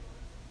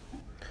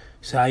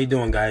So how you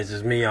doing, guys?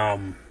 It's me,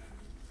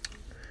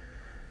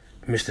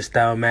 Mr.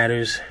 Style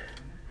Matters,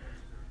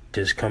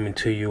 just coming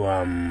to you.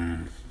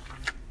 I'm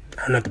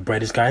not the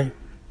brightest guy,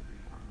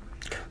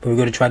 but we're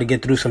gonna try to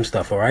get through some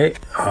stuff. All right.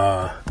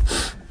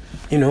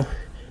 You know,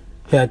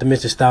 here at the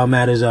Mr. Style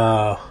Matters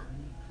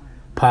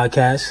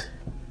podcast,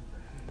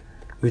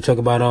 we talk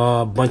about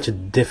a bunch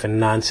of different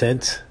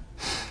nonsense.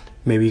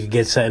 Maybe you can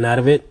get something out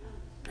of it,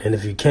 and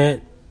if you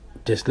can't,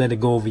 just let it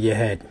go over your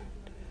head.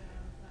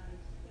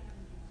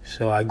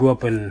 So I grew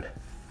up in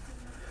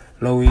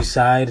Lower East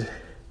Side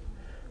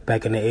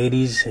back in the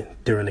 80s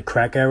during the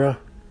crack era,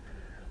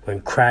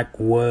 when crack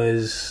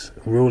was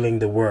ruling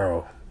the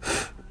world.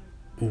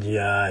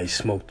 Yeah, I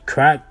smoked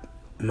crack.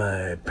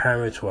 My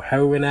parents were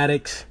heroin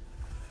addicts.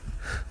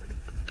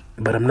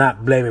 But I'm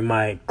not blaming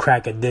my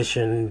crack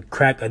addiction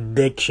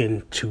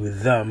to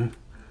them.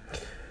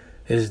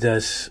 It's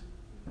just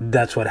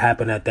that's what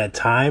happened at that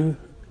time.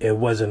 It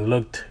wasn't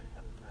looked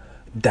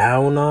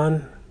down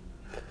on.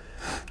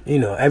 You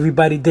know,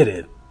 everybody did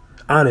it.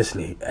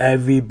 Honestly,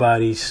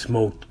 everybody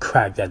smoked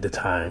crack at the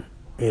time.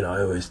 You know,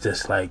 it was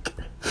just like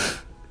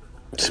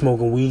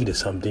smoking weed or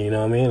something, you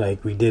know what I mean?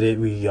 Like, we did it.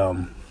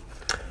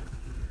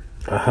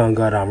 I hung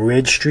out on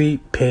Ridge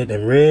Street, Pitt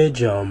and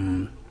Ridge.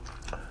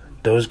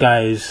 Those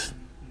guys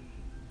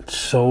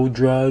sold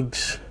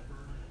drugs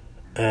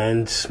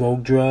and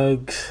smoked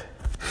drugs.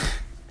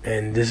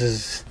 And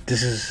this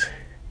is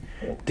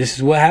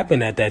what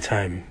happened at that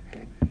time.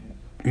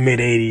 Mid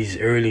 80s,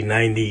 early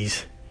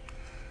 90s.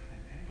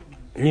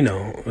 You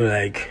know,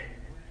 like,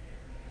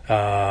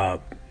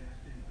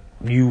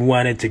 you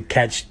wanted to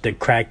catch the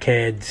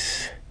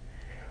crackheads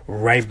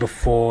right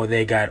before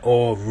they got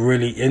all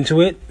really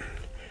into it,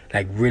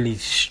 like really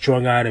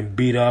strung out and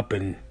beat up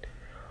and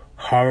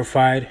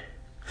horrified.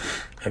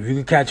 If you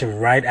could catch them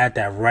right at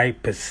that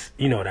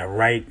that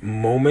right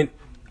moment,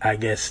 I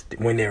guess,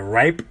 when they're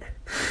ripe,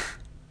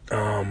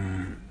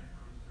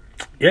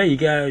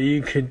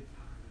 you could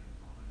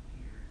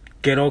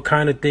get all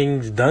kind of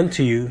things done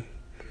to you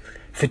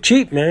for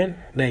cheap, man.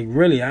 Like,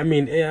 really, I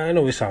mean, yeah, I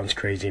know it sounds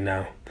crazy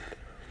now,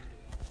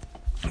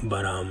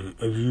 but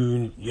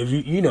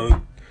if you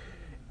know,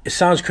 it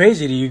sounds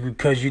crazy to you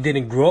because you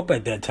didn't grow up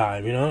at that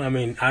time. You know, I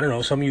mean, I don't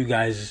know. Some of you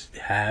guys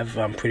have,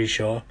 I'm pretty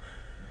sure,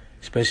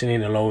 especially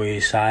in the Lower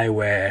East Side,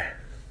 where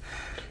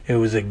it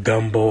was a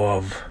gumbo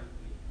of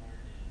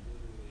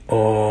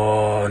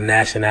all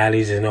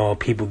nationalities and all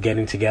people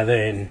getting together,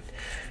 and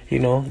you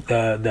know,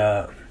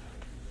 the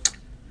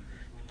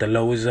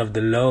lowest of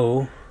the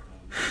low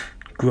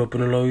grew up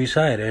in the Lower East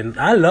Side, and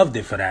I loved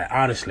it for that.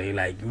 Honestly,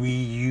 like,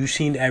 you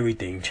seen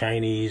everything: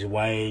 Chinese,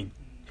 white,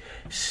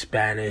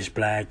 Spanish,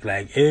 black.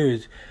 Like,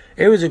 it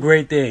was a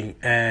great thing.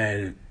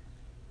 And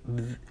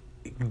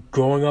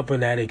growing up in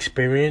that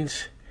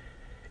experience,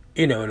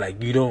 you know,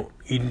 like, you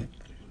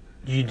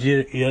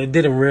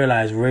didn't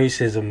realize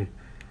racism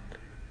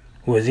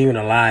was even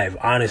alive,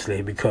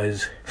 honestly,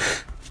 because,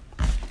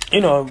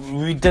 you know,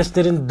 we just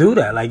didn't do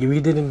that. Like, we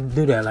didn't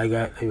do that. Like,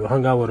 I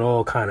hung out with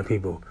all kind of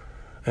people,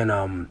 and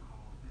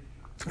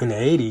in the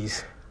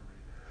 80s,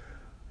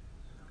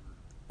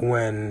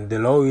 when the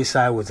Lower East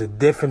Side was a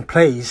different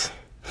place,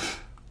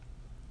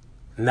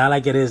 not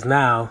like it is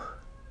now.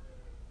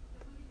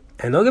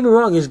 And don't get me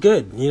wrong, it's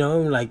good. You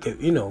know, like,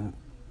 you know,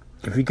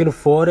 if you can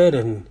afford it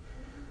and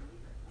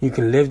you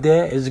can live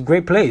there, it's a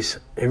great place.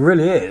 It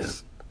really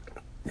is.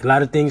 A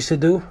lot of things to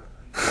do.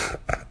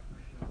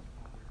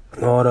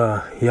 All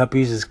the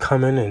yuppies is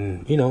coming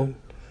and, you know,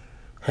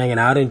 hanging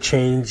out and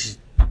change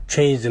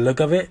the look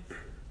of it.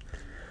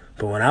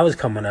 But when I was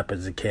coming up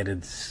as a kid,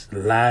 it's a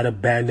lot of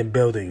abandoned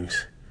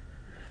buildings.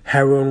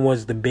 Heroin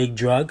was the big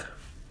drug,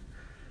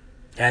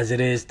 as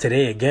it is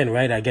today again,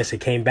 right? I guess it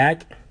came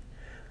back.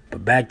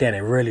 But back then,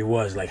 it really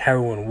was. Like,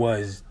 heroin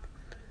was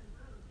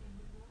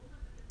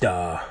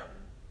the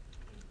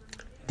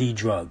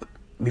drug.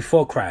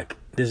 Before crack.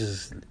 This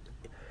is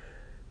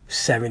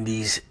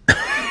 70s,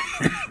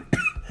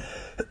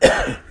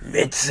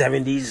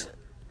 mid-70s,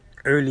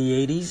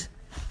 early 80s.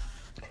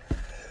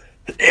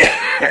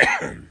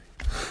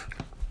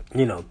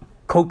 You know,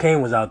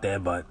 cocaine was out there,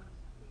 but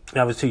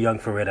I was too young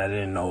for it. I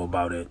didn't know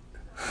about it.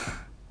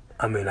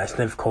 I mean, I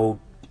sniffed coke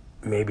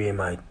maybe in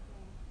my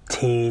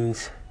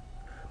teens.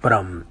 But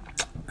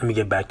let me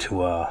get back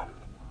to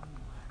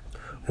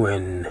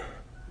when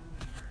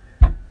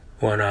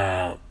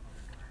the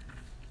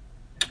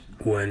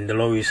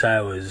Lower East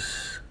Side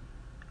was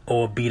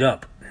all beat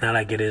up, not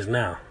like it is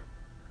now.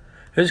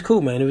 It was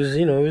cool, man. It was,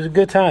 you know, it was a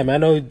good time. I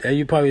know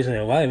you probably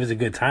saying, "Well, it was a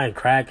good time,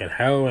 crack and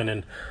heroin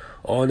and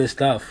all this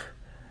stuff."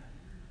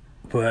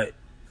 But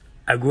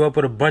I grew up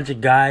with a bunch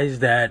of guys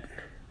that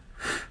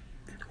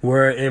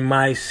were in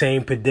my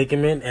same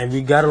predicament, and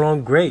we got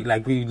along great.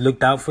 Like, we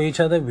looked out for each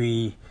other.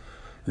 We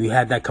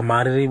had that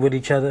commodity with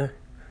each other.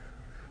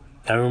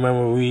 I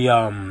remember we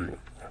hung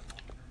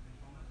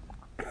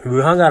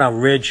out on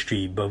Ridge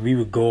Street, but we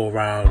would go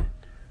around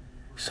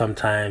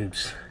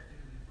sometimes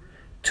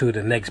to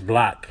the next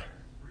block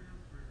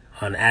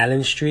on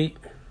Allen Street,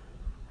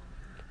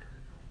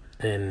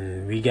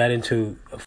 and we got into